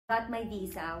Got my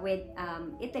visa with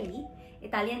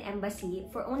Italian embassy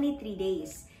for only 3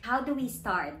 days. How do we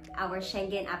start our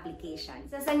Schengen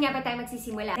application? So, saan nga ba tayo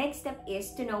magsisimula? Next step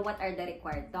is to know what are the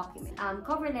required documents.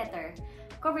 Cover letter.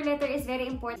 Cover letter is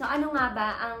very important. So, ano nga ba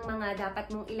ang mga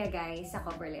dapat mong ilagay sa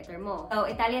cover letter mo?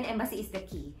 So, Italian embassy is the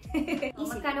key.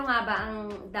 Magkano nga ba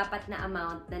ang dapat na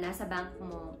amount na nasa bank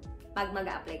mo pag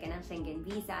mag-a-apply ka ng Schengen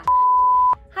visa?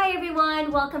 Hi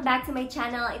everyone! Welcome back to my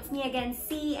channel. It's me again,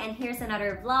 C, and here's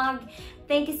another vlog.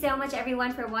 Thank you so much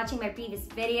everyone for watching my previous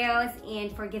videos and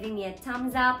for giving me a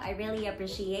thumbs up. I really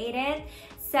appreciate it.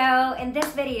 So in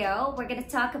this video, we're gonna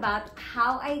talk about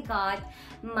how I got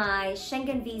my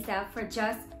Schengen visa for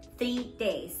just 3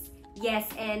 days.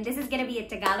 Yes, and this is gonna be a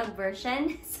Tagalog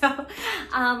version. So,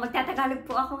 magtatagalog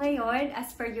po ako ngayon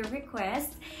as per your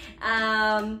request.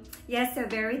 Yes, so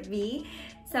bear with me.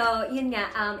 So, yun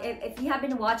nga, if you have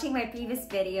been watching my previous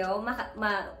video,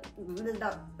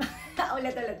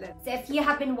 So, if you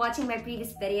have been watching my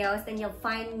previous videos, then you'll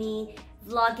find me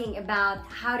vlogging about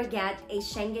how to get a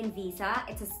Schengen visa.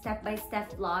 It's a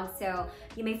step-by-step vlog, so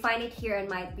you may find it here in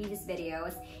my previous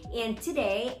videos. And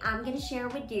today, I'm gonna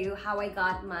share with you how I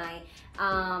got my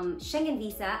Schengen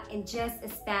visa in just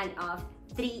a span of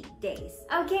 3 days.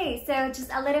 Okay, so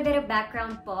just a little bit of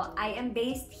background po. I am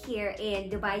based here in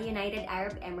Dubai, United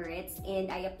Arab Emirates, and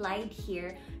I applied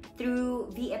here through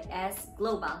VFS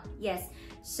Global. Yes.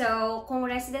 So, kung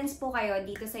residents po kayo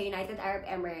dito sa United Arab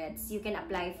Emirates, you can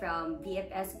apply from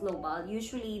VFS Global.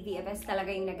 Usually, VFS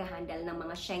talaga yung nag-handle ng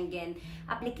mga Schengen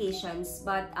applications.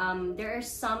 But there are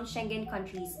some Schengen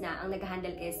countries na ang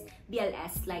nag-handle is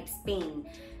BLS, like Spain.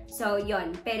 So,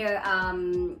 yon. Pero,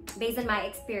 based on my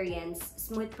experience,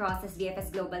 smooth process, VFS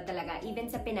Global talaga.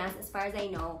 Even sa Pinas, as far as I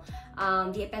know,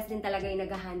 VFS din talaga yung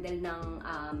nag-handle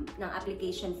ng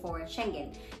application for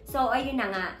Schengen. So, ayun na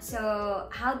nga. So,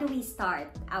 how do we start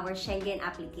our Schengen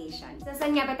application? So,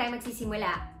 saan nga ba tayo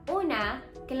magsisimula? Una,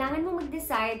 kailangan mo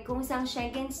mag-decide kung saan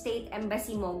Schengen State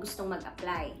Embassy mo gustong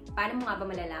mag-apply. Paano mo nga ba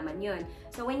malalaman yun?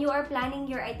 So, when you are planning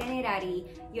your itinerary,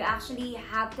 you actually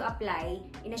have to apply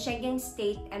in a Schengen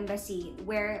State Embassy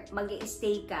where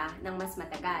mag-i-stay ka ng mas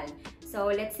matagal. So,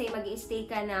 let's say mag-i-stay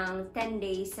ka ng 10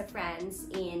 days sa France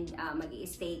and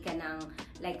mag-i-stay ka ng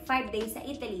like 5 days sa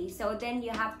Italy. So, then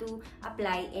you have to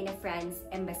apply in a France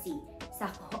embassy sa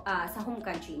home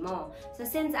country mo. So,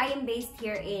 since I am based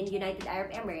here in United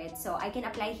Arab Emirates, so I can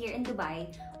apply here in Dubai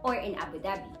or in Abu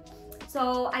Dhabi.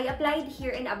 So, I applied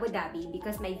here in Abu Dhabi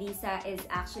because my visa is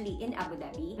actually in Abu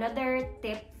Dhabi. Another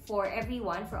tip for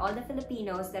everyone, for all the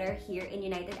Filipinos that are here in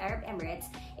United Arab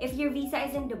Emirates, if your visa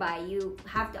is in Dubai, you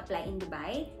have to apply in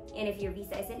Dubai. And if your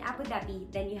visa is in Abu Dhabi,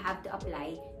 then you have to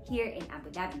apply here in Abu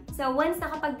Dhabi. So, once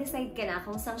nakapag-decide ka na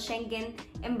kung saan Schengen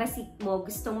embassy mo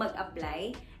gustong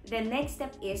mag-apply, the next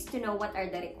step is to know what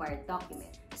are the required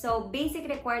documents. So,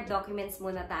 basic required documents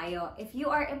muna tayo. If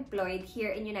you are employed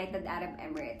here in United Arab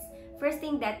Emirates, first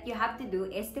thing that you have to do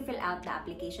is to fill out the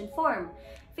application form.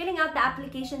 Filling out the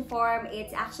application form,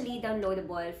 it's actually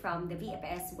downloadable from the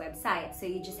VFS website. So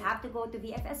you just have to go to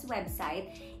VFS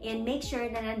website and make sure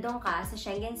na nandun ka sa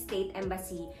Schengen State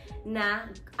Embassy na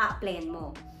a-applyan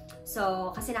mo.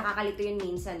 So, kasi nakakalito yun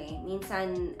minsan eh.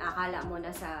 Minsan, akala mo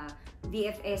na sa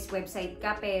VFS website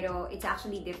ka, pero it's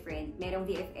actually different. Merong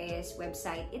VFS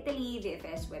website Italy,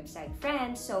 VFS website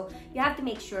France. So, you have to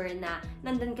make sure na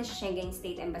nandun ka sa Schengen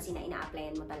State Embassy na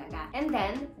ina-applyan mo talaga. And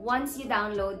then, once you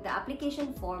download the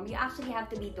application form, you actually have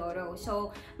to be thorough.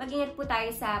 So, mag-ingat po tayo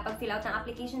sa pag-fill out ng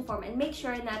application form and make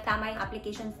sure na tama yung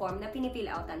application form na pinifill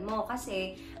outan mo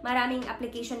kasi maraming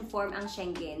application form ang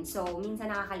Schengen. So, minsan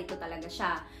nakakalito talaga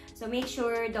siya. So, make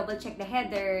sure double-check the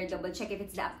header, double-check if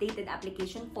it's the updated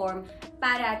application form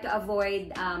para to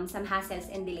avoid some hassles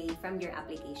and delay from your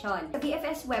application. Sa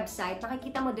VFS website,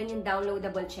 makikita mo dun yung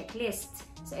downloadable checklist.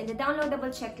 So, in the downloadable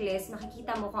checklist,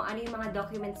 makikita mo kung ano yung mga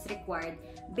documents required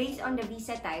based on the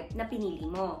visa type na pinili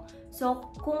mo. So,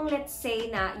 kung let's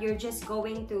say na you're just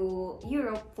going to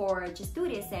Europe for just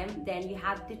tourism, then you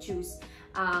have to choose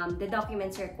the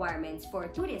documents requirements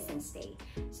for tourism stay.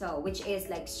 So, which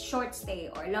is like short stay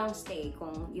or long stay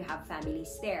kung you have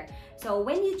families there. So,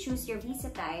 when you choose your visa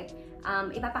type,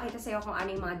 ipapakita sa'yo kung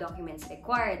ano yung mga documents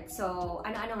required. So,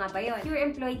 ano-ano nga ba yun? If you're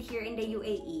employed here in the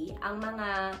UAE, ang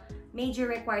mga major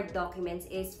required documents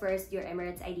is first your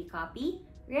Emirates ID copy,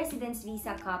 residence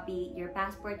visa copy, your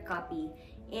passport copy,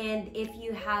 and if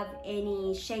you have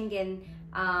any Schengen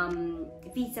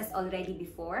visas already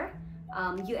before,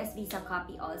 US visa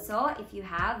copy also. If you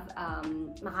have,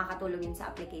 makakatulong yun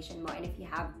sa application mo. And if you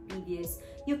have previous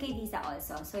UK visa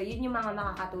also. So yun yung mga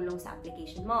makakatulong sa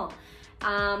application mo.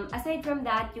 Aside from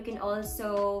that, you can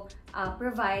also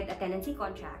provide a tenancy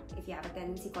contract. If you have a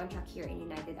tenancy contract here in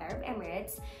United Arab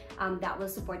Emirates, that will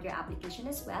support your application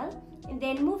as well. And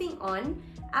then moving on,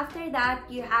 after that,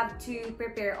 you have to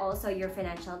prepare also your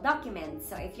financial documents.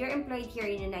 So if you're employed here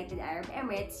in United Arab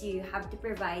Emirates, you have to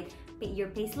provide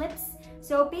your payslips.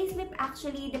 So payslip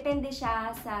actually depende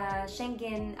siya sa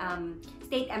Schengen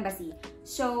state embassy.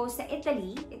 So sa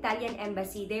Italian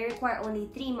embassy, they require only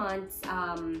 3 months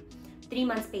 3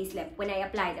 months payslip. When I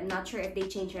applied, I'm not sure if they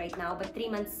changed right now, but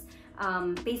 3 months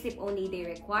payslip only they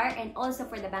require. And also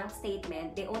for the bank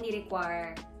statement, they only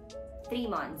require 3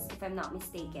 months, if I'm not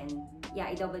mistaken. Yeah,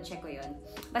 i-double check ko yun.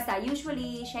 Basta,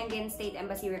 usually, Schengen State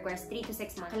Embassy requires 3 to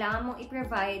 6 months. Kailangan mong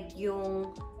i-provide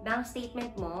yung bank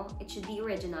statement mo. It should be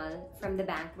original from the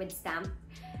bank with stamp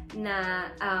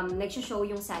na nag-show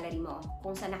yung salary mo,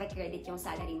 kung saan nakikredit yung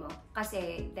salary mo.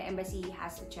 Kasi the embassy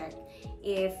has to check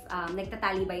if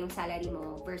nagtatali ba yung salary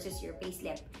mo versus your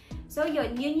payslip. So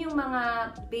yun yung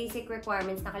mga basic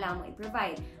requirements na kailangan mo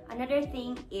i-provide. Another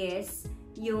thing is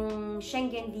yung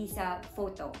Schengen visa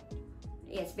photo.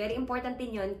 Yes, very important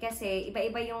din yun kasi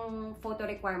iba-iba yung photo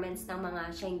requirements ng mga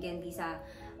Schengen visa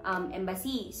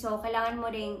embassy. So, kailangan mo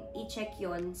ring i-check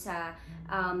yun sa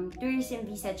tourism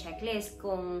visa checklist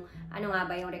kung ano nga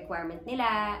ba yung requirement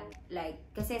nila. Like,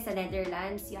 kasi sa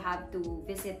Netherlands, you have to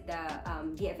visit the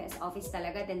DFS office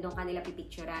talaga, then doon kanila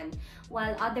pipicturan.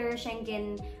 While other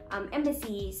Schengen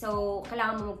embassy, so,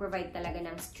 kailangan mo mag-provide talaga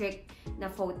ng strict na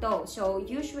photo. So,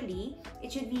 usually, it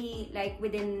should be like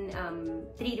within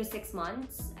 3 to 6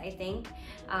 months, I think,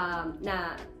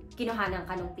 na kinuhanan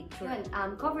ka ng picture. Yun,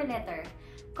 cover letter.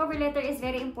 Cover letter is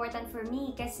very important for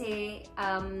me kasi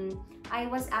I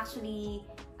was actually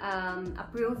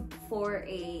approved for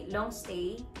a long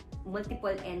stay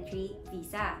multiple entry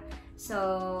visa.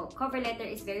 So, cover letter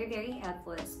is very, very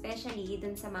helpful, especially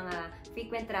dun sa mga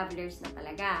frequent travelers na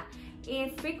talaga.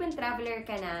 If frequent traveler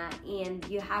ka na and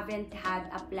you haven't had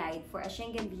applied for a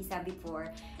Schengen visa before,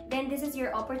 then this is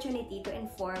your opportunity to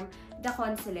inform the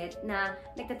consulate na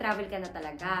nagta-travel ka na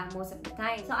talaga most of the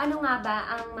time. So, ano nga ba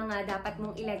ang mga dapat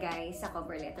mong ilagay sa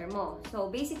cover letter mo? So,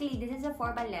 basically, this is a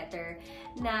formal letter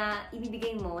na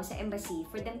ibibigay mo sa embassy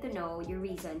for them to know your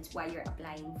reasons why you're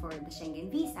applying for the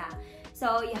Schengen visa.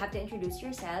 So, you have to introduce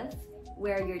yourself,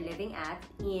 where you're living at,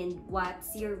 and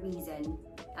what's your reason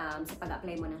sa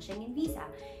pag-apply mo ng Schengen visa.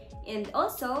 And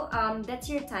also, that's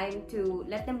your time to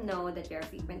let them know that you're a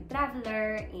frequent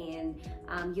traveler and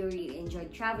you really enjoy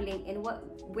traveling and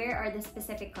where are the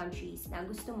specific countries na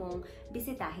gusto mong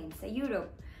bisitahin sa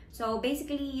Europe. So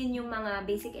basically, yun yung mga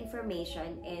basic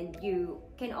information, and you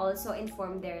can also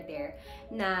inform there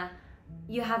na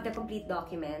you have the complete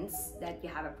documents, that you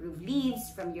have approved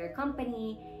leaves from your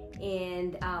company,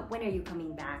 and when are you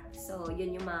coming back. So,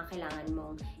 yun yung mga kailangan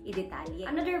mong i-detalye.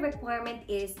 Another requirement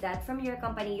is that from your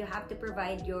company, you have to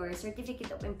provide your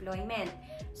certificate of employment.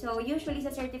 So, usually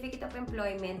sa certificate of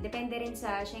employment, depende rin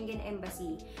sa Schengen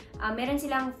Embassy. Meron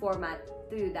silang format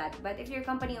to do that. But if your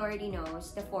company already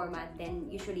knows the format, then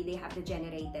usually they have the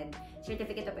generated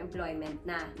certificate of employment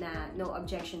na no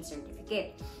objection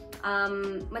certificate.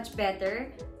 Much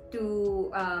better to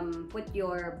put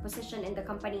your position in the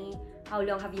company, how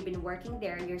long have you been working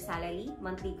there, your salary,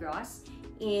 monthly gross,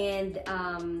 and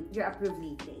your approved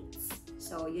leave dates.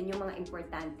 So, yun yung mga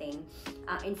importanteng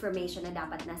information na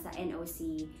dapat nasa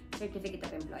NOC, Certificate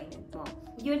of Employment mo.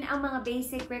 Yun ang mga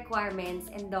basic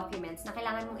requirements and documents na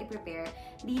kailangan mong i-prepare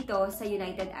dito sa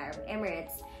United Arab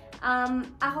Emirates.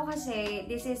 Ako kasi,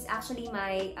 this is actually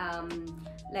my,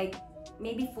 like,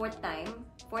 maybe fourth time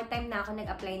na ako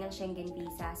nag-apply ng Schengen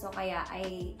visa. So, kaya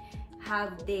I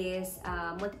have this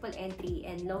multiple entry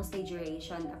and long stay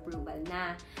duration approval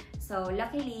na. So,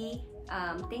 luckily,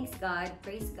 thanks God,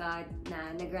 praise God,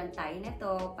 na nag-grant tayo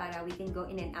nito para we can go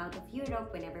in and out of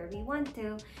Europe whenever we want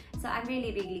to. So, I'm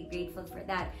really, really grateful for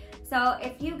that. So,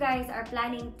 if you guys are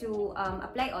planning to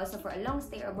apply also for a long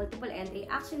stay or multiple entry,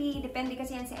 actually, depende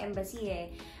kasi yan sa embassy eh.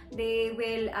 They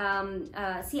will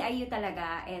CIU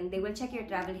talaga, and they will check your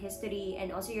travel history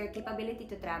and also your capability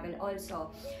to travel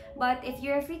also. But if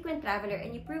you're a frequent traveler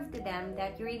and you prove to them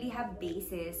that you really have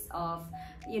basis of,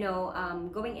 you know,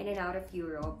 going in and out of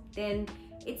Europe, then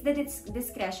it's the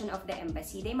discretion of the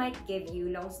embassy. They might give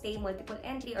you long stay, multiple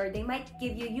entry, or they might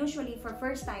give you, usually for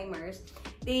first timers,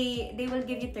 they will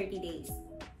give you 30 days.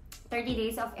 30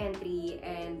 days of entry,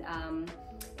 and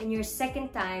in your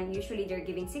second time, usually they're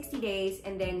giving 60 days,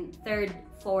 and then third,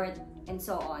 4th, and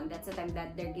so on. That's the time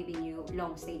that they're giving you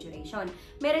long stay duration.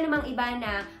 Meron namang iba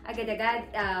na agad-agad,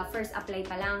 first apply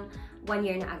pa lang, 1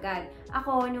 year na agad.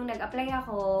 Ako, nung nag-apply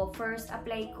ako, first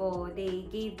apply ko, they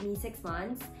gave me 6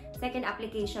 months. Second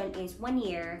application is 1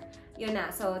 year. Yun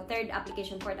na. So, third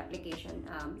application, fourth application,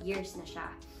 years na siya.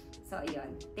 So,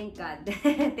 yun. Thank God.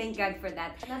 Thank God for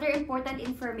that. Another important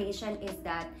information is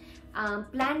that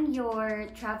plan your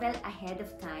travel ahead of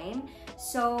time.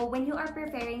 So, when you are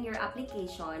preparing your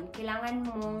application, kailangan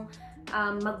mong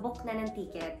mag-book na ng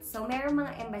ticket. So, meron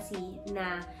mga embassy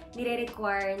na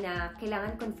nire-require na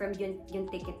kailangan confirm yung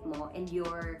ticket mo and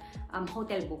your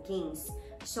hotel bookings.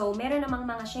 So, meron namang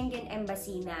mga Schengen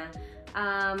embassy na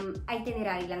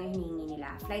itinerary lang yung hinihingi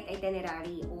nila. Flight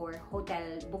itinerary or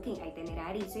hotel booking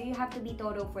itinerary. So, you have to be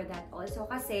thorough for that also.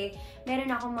 Kasi, meron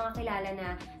akong mga kilala na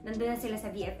nandun na sila sa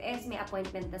VFS, may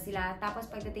appointment na sila. Tapos,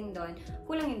 pagdating doon,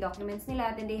 kulang yung documents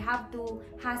nila. Then, they have to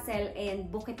hassle and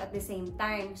book it at the same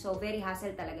time. So, very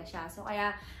hassle talaga siya. So,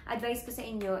 kaya, advice ko sa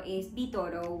inyo is be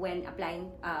thorough when applying,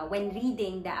 when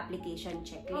reading the application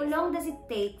checklist. How long does it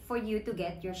take for you to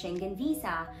get your Schengen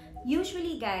visa?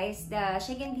 Usually, guys, the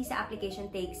Schengen visa application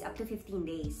takes up to 15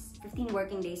 days. 15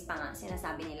 working days pa nga,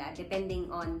 sinasabi nila, depending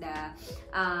on the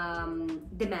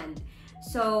demand.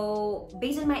 So,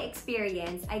 based on my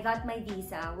experience, I got my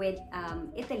visa with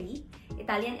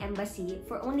Italian embassy,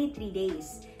 for only 3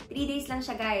 days. 3 days lang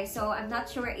siya, guys. So, I'm not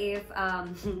sure if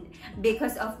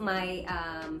because of my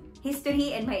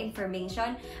history and my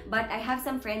information, but I have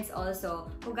some friends also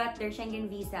who got their Schengen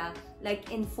visa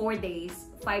like in 4 days,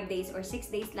 5 days, or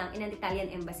 6 days lang in an Italian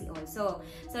embassy also.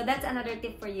 So, that's another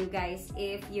tip for you guys.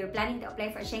 If you're planning to apply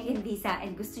for a Schengen visa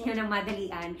and gusto nyo ng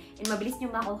madalian and mabilis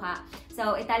nyo makuha,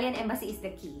 so, Italian embassy is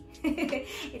the key.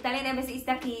 Italian embassy is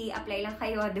the key. Apply lang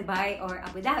kayo, Dubai or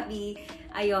Abu Dhabi.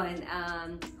 Ayun,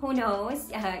 who knows?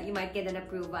 You might get an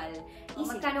approval.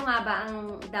 Magkano nga ba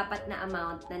ang dapat na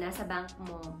amount na nasa bank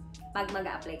mo pag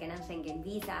mag-a-apply ka ng Schengen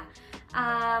visa?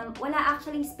 Wala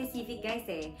actually specific, guys,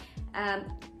 eh.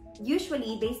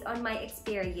 Usually, based on my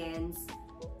experience,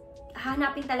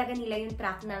 hanapin talaga nila yung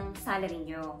track ng salary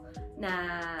nyo na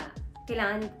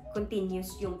kailangan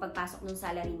continuous yung pagpasok ng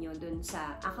salary nyo dun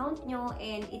sa account nyo,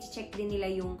 and i-check din nila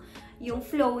yung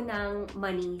flow ng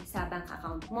money sa bank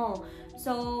account mo.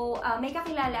 So, may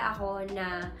kakilala ako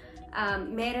na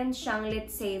meron siyang,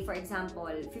 let's say, for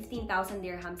example, 15,000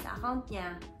 dirham sa account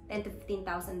niya, 10 to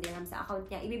 15,000 dirham sa account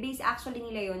niya. I-base actually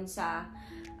nila yun sa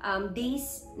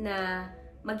days na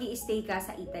magi-stay ka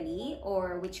sa Italy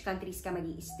or which countries ka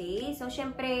magi-stay. So,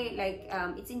 syempre, like,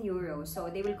 it's in euros.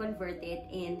 So, they will convert it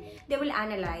and they will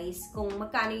analyze kung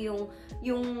magkano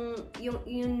yung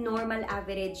normal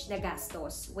average na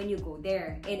gastos when you go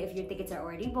there. And if your tickets are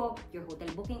already booked, your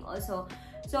hotel booking also.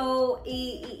 So,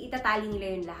 itatali nila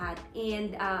yun lahat.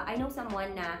 And I know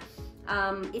someone na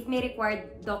if may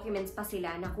required documents pa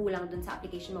sila na kulang dun sa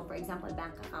application mo, for example,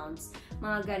 bank accounts,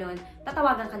 mga ganon,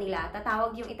 tatawagan kanila.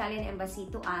 Tatawag yung Italian embassy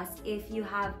to ask if you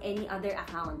have any other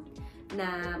account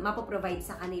na mapoprovide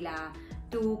sa kanila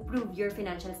to prove your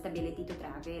financial stability to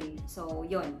travel. So,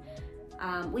 yun.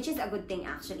 Which is a good thing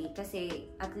actually, kasi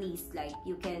at least like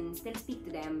you can still speak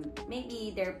to them.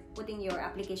 Maybe they're putting your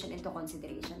application into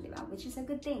consideration, di ba? Which is a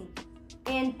good thing.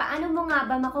 And paano mo nga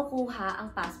ba makukuha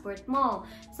ang passport mo?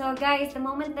 So guys, the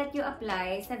moment that you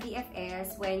apply sa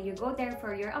VFS, when you go there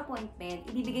for your appointment,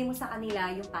 ibibigay mo sa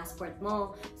kanila yung passport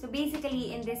mo. So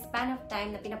basically, in this span of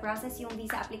time na pinaprocess yung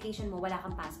visa application mo, wala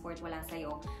kang passport, wala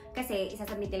sa'yo. Kasi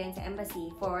isasubmit nila yun sa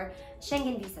embassy for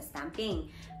Schengen visa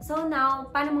stamping. So now,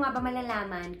 paano mo nga ba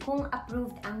malalaman kung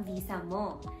approved ang visa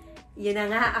mo? Yun na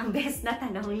nga ang best na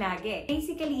tanong lagi.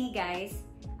 Basically guys,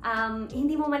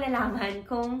 hindi mo malalaman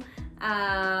kung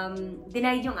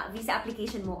denied yung visa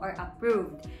application mo or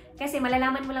approved. Kasi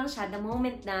malalaman mo lang siya the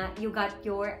moment na you got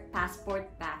your passport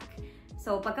back.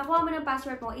 So, pagkakuha mo ng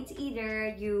passport mo, it's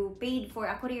either you paid for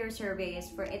a courier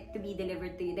service for it to be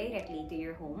delivered to you directly to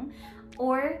your home,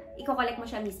 or i-collect mo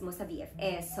siya mismo sa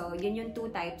VFS. So, yun yung two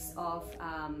types of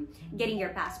getting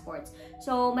your passports.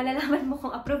 So, malalaman mo kung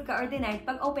approved ka or denied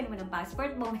pag open mo ng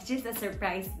passport mo, which is a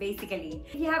surprise, basically.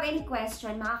 If you have any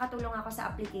question, makakatulong ako sa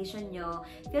application nyo,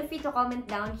 feel free to comment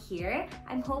down here.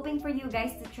 I'm hoping for you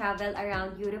guys to travel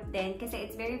around Europe din kasi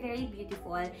it's very, very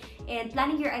beautiful. And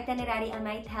planning your itinerary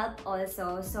might help also.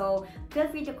 So,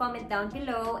 feel free to comment down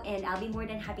below and I'll be more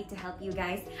than happy to help you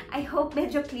guys. I hope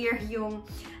medyo clear yung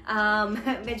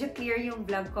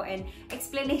vlog ko and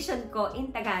explanation ko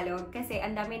in Tagalog kasi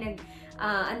ang daming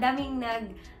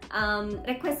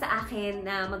request sa akin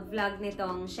na mag-vlog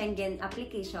nitong Schengen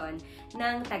application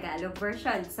ng Tagalog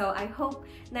version. So, I hope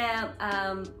na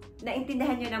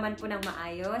naintindihan nyo naman po ng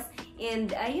maayos. And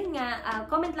ayun nga,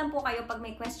 comment lang po kayo pag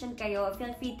may question kayo.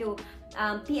 Feel free to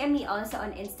PM me also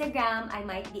on Instagram. I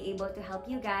might be able to help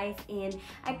you guys. And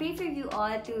I pray for you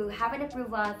all to have an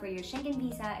approval for your Schengen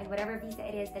visa and whatever visa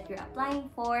it is that you're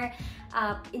applying for.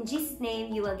 In Jesus'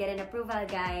 name, you will get an approval,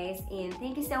 guys. And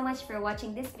thank you so much for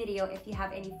watching this video. If you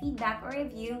have any feedback or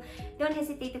review, don't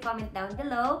hesitate to comment down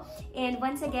below. And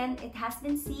once again, it has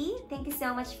been C. Thank you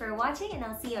so much for watching, and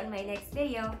I'll see you on my next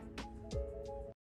video.